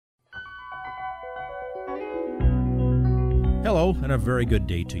Hello, and a very good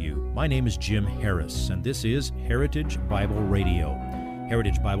day to you. My name is Jim Harris, and this is Heritage Bible Radio.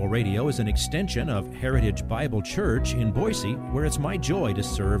 Heritage Bible Radio is an extension of Heritage Bible Church in Boise, where it's my joy to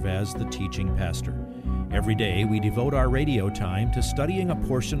serve as the teaching pastor. Every day, we devote our radio time to studying a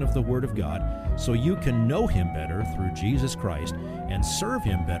portion of the Word of God so you can know Him better through Jesus Christ and serve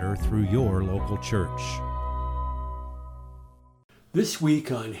Him better through your local church. This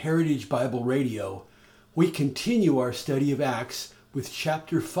week on Heritage Bible Radio, we continue our study of Acts with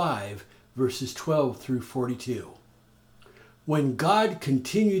chapter 5, verses 12 through 42. When God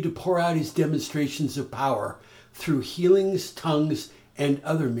continued to pour out His demonstrations of power through healings, tongues, and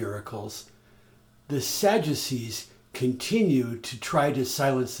other miracles, the Sadducees continued to try to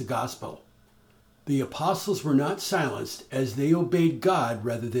silence the gospel. The apostles were not silenced as they obeyed God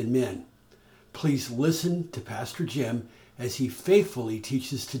rather than men. Please listen to Pastor Jim as he faithfully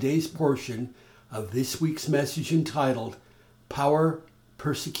teaches today's portion of this week's message entitled, Power,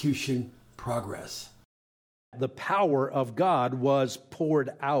 Persecution, Progress. The power of God was poured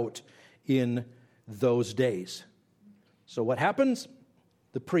out in those days. So what happens?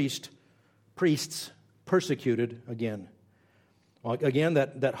 The priests persecuted again. Again,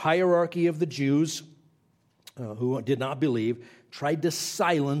 that hierarchy of the Jews who did not believe tried to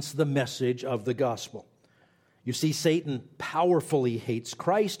silence the message of the gospel. You see, Satan powerfully hates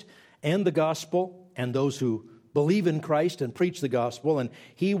Christ and the gospel and those who believe in Christ and preach the gospel, and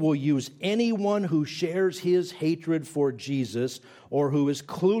he will use anyone who shares his hatred for Jesus or who is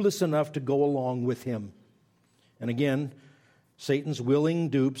clueless enough to go along with him. And again, Satan's willing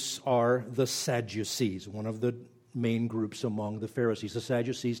dupes are the Sadducees, one of the main groups among the Pharisees. The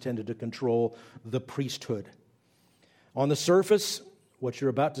Sadducees tended to control the priesthood. On the surface, what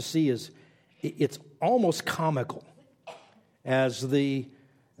you're about to see is it's almost comical as the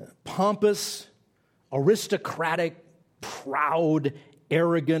pompous, aristocratic, proud,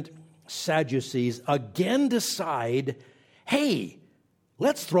 arrogant Sadducees again decide, hey,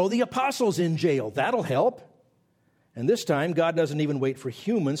 let's throw the apostles in jail. That'll help. And this time, God doesn't even wait for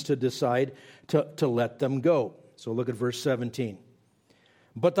humans to decide to let them go. So look at verse 17.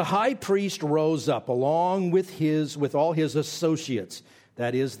 But the high priest rose up along with all his associates.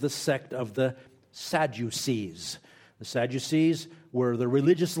 That is the sect of the Sadducees. The Sadducees were the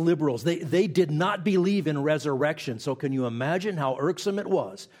religious liberals. They did not believe in resurrection. So can you imagine how irksome it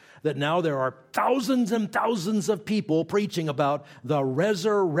was that now there are thousands and thousands of people preaching about the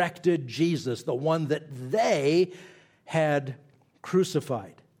resurrected Jesus, the one that they had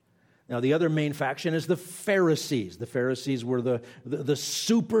crucified. Now, the other main faction is the Pharisees. The Pharisees were the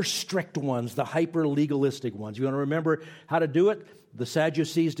super strict ones, the hyper-legalistic ones. You want to remember how to do it? The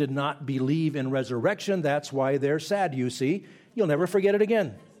Sadducees did not believe in resurrection. That's why they're sad, you see. You'll never forget it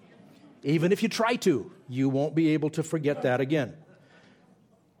again. Even if you try to, you won't be able to forget that again.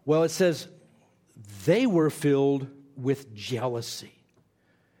 Well, it says, they were filled with jealousy.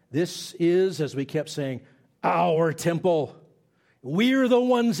 This is, as we kept saying, our temple. We're the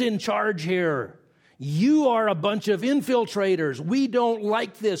ones in charge here. You are a bunch of infiltrators. We don't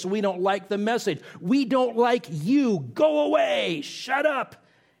like this. We don't like the message. We don't like you. Go away. Shut up.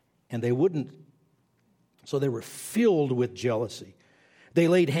 And they wouldn't. So they were filled with jealousy. They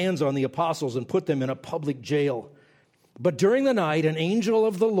laid hands on the apostles and put them in a public jail. But during the night, an angel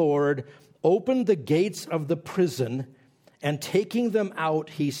of the Lord opened the gates of the prison, and taking them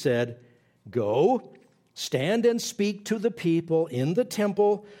out, he said, "Go, stand and speak to the people in the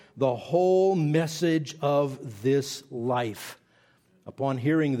temple the whole message of this life." Upon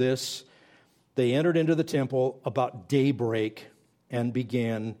hearing this, they entered into the temple about daybreak and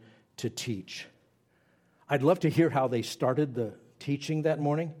began to teach. I'd love to hear how they started the teaching that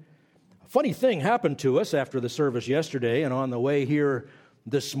morning. A funny thing happened to us after the service yesterday, and on the way here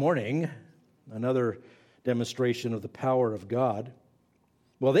this morning, another demonstration of the power of God.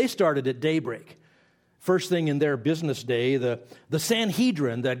 Well, they started at daybreak. First thing in their business day, the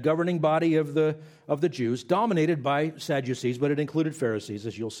Sanhedrin, that governing body of the Jews, dominated by Sadducees, but it included Pharisees,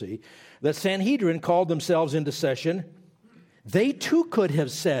 as you'll see. The Sanhedrin called themselves into session. They too could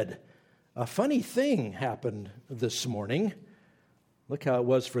have said, a funny thing happened this morning. Look how it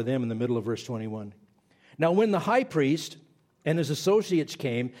was for them in the middle of verse 21. Now, when the high priest and his associates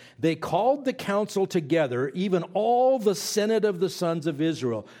came, they called the council together, even all the senate of the sons of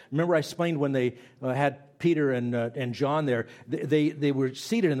Israel. Remember I explained when they had Peter and John there, they were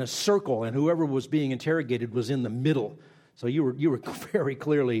seated in a circle, and whoever was being interrogated was in the middle. So you were very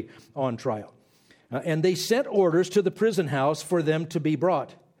clearly on trial. And they sent orders to the prison house for them to be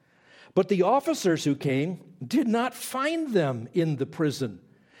brought. But the officers who came did not find them in the prison.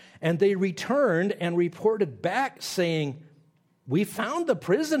 And they returned and reported back, saying, We found the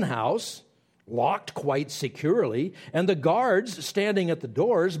prison house locked quite securely, and the guards standing at the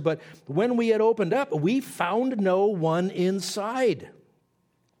doors, but when we had opened up, we found no one inside."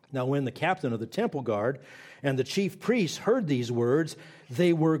 Now, when the captain of the temple guard and the chief priests heard these words,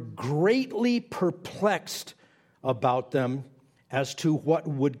 they were greatly perplexed about them as to what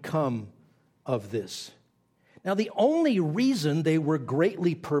would come of this. Now, the only reason they were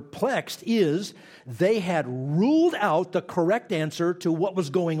greatly perplexed is they had ruled out the correct answer to what was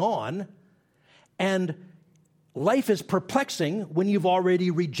going on. And life is perplexing when you've already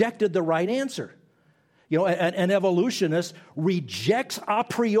rejected the right answer. You know, an evolutionist rejects a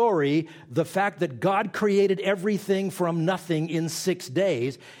priori the fact that God created everything from nothing in 6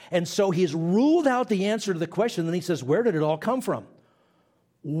 days. And so he's ruled out the answer to the question. And he says, where did it all come from?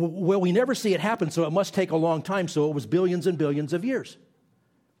 Well, we never see it happen, so it must take a long time. So it was billions and billions of years.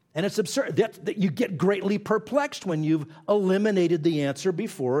 And it's absurd that you get greatly perplexed when you've eliminated the answer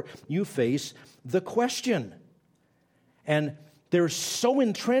before you face the question. And they're so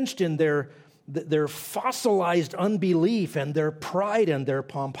entrenched in their fossilized unbelief and their pride and their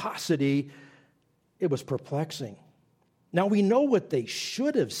pomposity, it was perplexing. Now, we know what they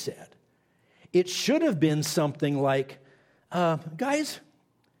should have said. It should have been something like, guys,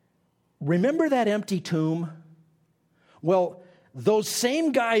 remember that empty tomb? Well, those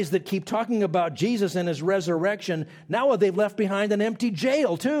same guys that keep talking about Jesus and his resurrection, now they've left behind an empty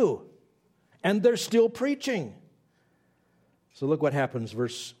jail too. And they're still preaching. So look what happens,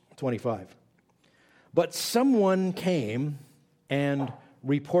 verse 25. "But someone came and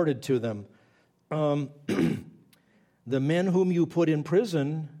reported to them, 'The men whom you put in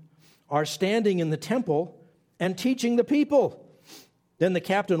prison are standing in the temple and teaching the people.' Then the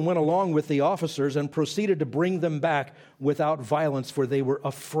captain went along with the officers and proceeded to bring them back without violence, for they were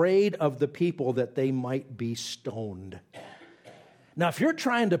afraid of the people that they might be stoned." Now, if you're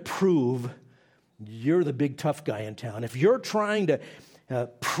trying to prove you're the big tough guy in town, if you're trying to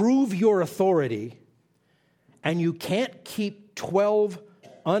prove your authority, and you can't keep 12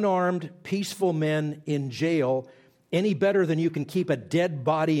 unarmed, peaceful men in jail any better than you can keep a dead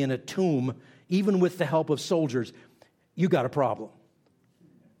body in a tomb, even with the help of soldiers, you got a problem.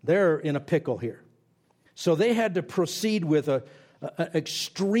 They're in a pickle here. So they had to proceed with an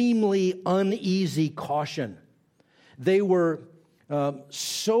extremely uneasy caution. They were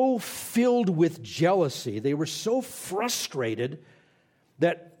so filled with jealousy, they were so frustrated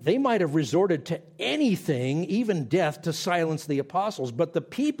that they might have resorted to anything, even death, to silence the apostles. But the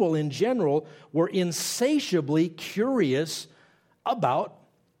people in general were insatiably curious about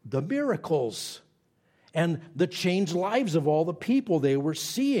the miracles and the changed lives of all the people they were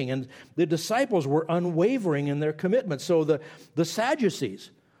seeing. And the disciples were unwavering in their commitment. So the Sadducees,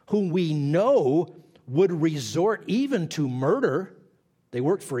 whom we know would resort even to murder, they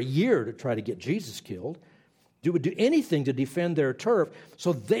worked for a year to try to get Jesus killed, would do anything to defend their turf.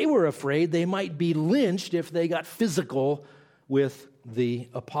 So they were afraid they might be lynched if they got physical with the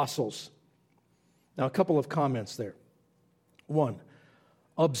apostles. Now, a couple of comments there. One,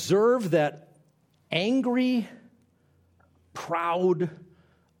 observe that angry, proud,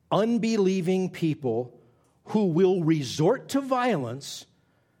 unbelieving people who will resort to violence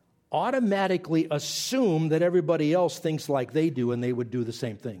automatically assume that everybody else thinks like they do and they would do the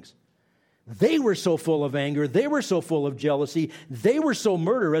same things. They were so full of anger, they were so full of jealousy, they were so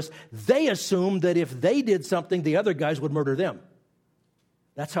murderous, they assumed that if they did something, the other guys would murder them.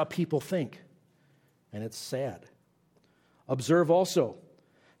 That's how people think, and it's sad. Observe also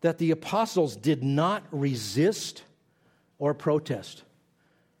that the apostles did not resist or protest.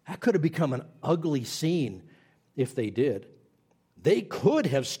 That could have become an ugly scene if they did. They could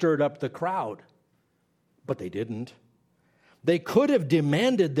have stirred up the crowd, but they didn't. They could have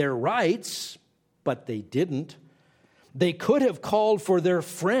demanded their rights, but they didn't. They could have called for their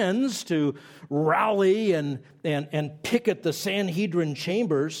friends to rally and picket the Sanhedrin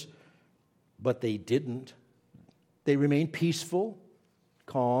chambers, but they didn't. They remained peaceful,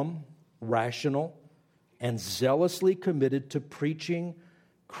 calm, rational, and zealously committed to preaching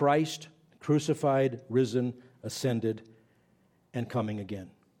Christ crucified, risen, ascended, and coming again.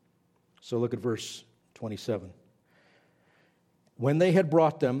 So look at verse 27. When they had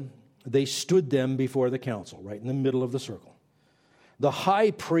brought them, they stood them before the council, right in the middle of the circle. The high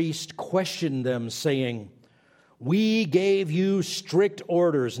priest questioned them, saying, "We gave you strict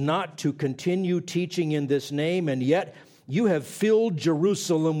orders not to continue teaching in this name, and yet you have filled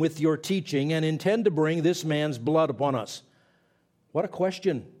Jerusalem with your teaching and intend to bring this man's blood upon us." What a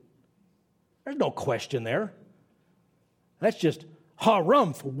question. There's no question there. That's just,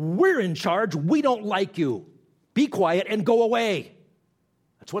 harumph, we're in charge, we don't like you. Be quiet and go away.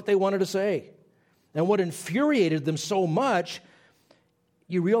 That's what they wanted to say. And what infuriated them so much,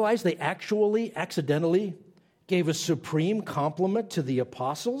 you realize they actually accidentally gave a supreme compliment to the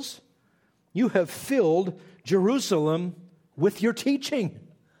apostles. You have filled Jerusalem with your teaching.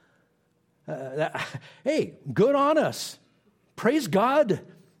 Hey, good on us. Praise God.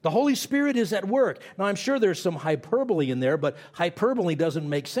 The Holy Spirit is at work. Now, I'm sure there's some hyperbole in there, but hyperbole doesn't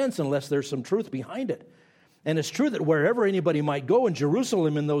make sense unless there's some truth behind it. And it's true that wherever anybody might go in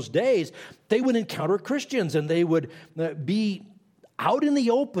Jerusalem in those days, they would encounter Christians, and they would be out in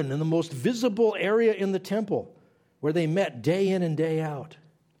the open in the most visible area in the temple where they met day in and day out.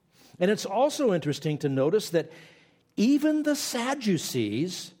 And it's also interesting to notice that even the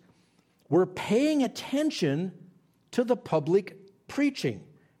Sadducees were paying attention to the public preaching.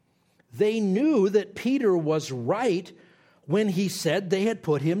 They knew that Peter was right when he said they had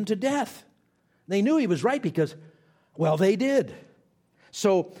put him to death. They knew he was right because, well, they did.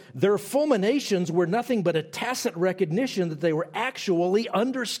 So their fulminations were nothing but a tacit recognition that they were actually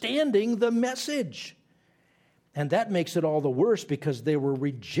understanding the message. And that makes it all the worse because they were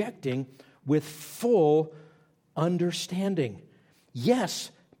rejecting with full understanding.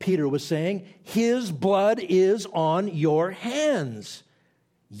 Yes, Peter was saying, his blood is on your hands.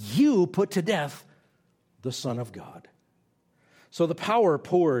 You put to death the Son of God. So the power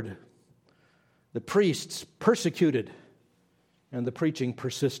poured, the priests persecuted, and the preaching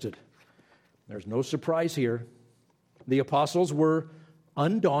persisted. There's no surprise here. The apostles were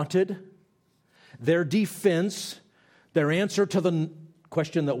undaunted. Their defense, their answer to the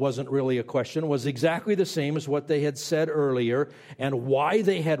question that wasn't really a question, was exactly the same as what they had said earlier and why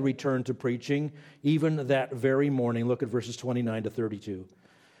they had returned to preaching even that very morning. Look at verses 29 to 32.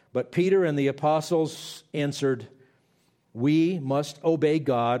 But Peter and the apostles answered, "We must obey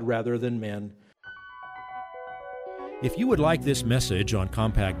God rather than men." If you would like this message on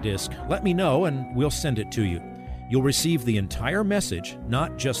compact disc, let me know and we'll send it to you. You'll receive the entire message,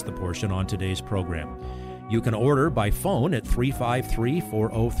 not just the portion on today's program. You can order by phone at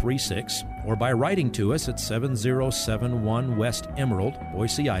 353-4036 or by writing to us at 7071 West Emerald,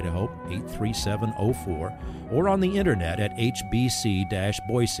 Boise, Idaho, 83704, or on the internet at hbc-boise.org.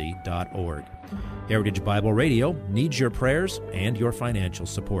 Heritage Bible Radio needs your prayers and your financial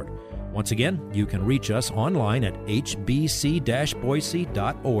support. Once again, you can reach us online at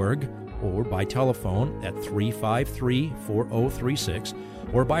hbc-boise.org or by telephone at 353-4036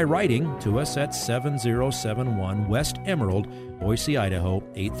 or by writing to us at 7071 West Emerald, Boise, Idaho,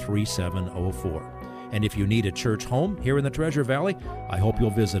 83704. And if you need a church home here in the Treasure Valley, I hope you'll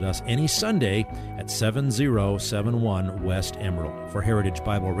visit us any Sunday at 7071 West Emerald. For Heritage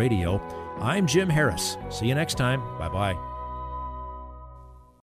Bible Radio, I'm Jim Harris. See you next time. Bye-bye.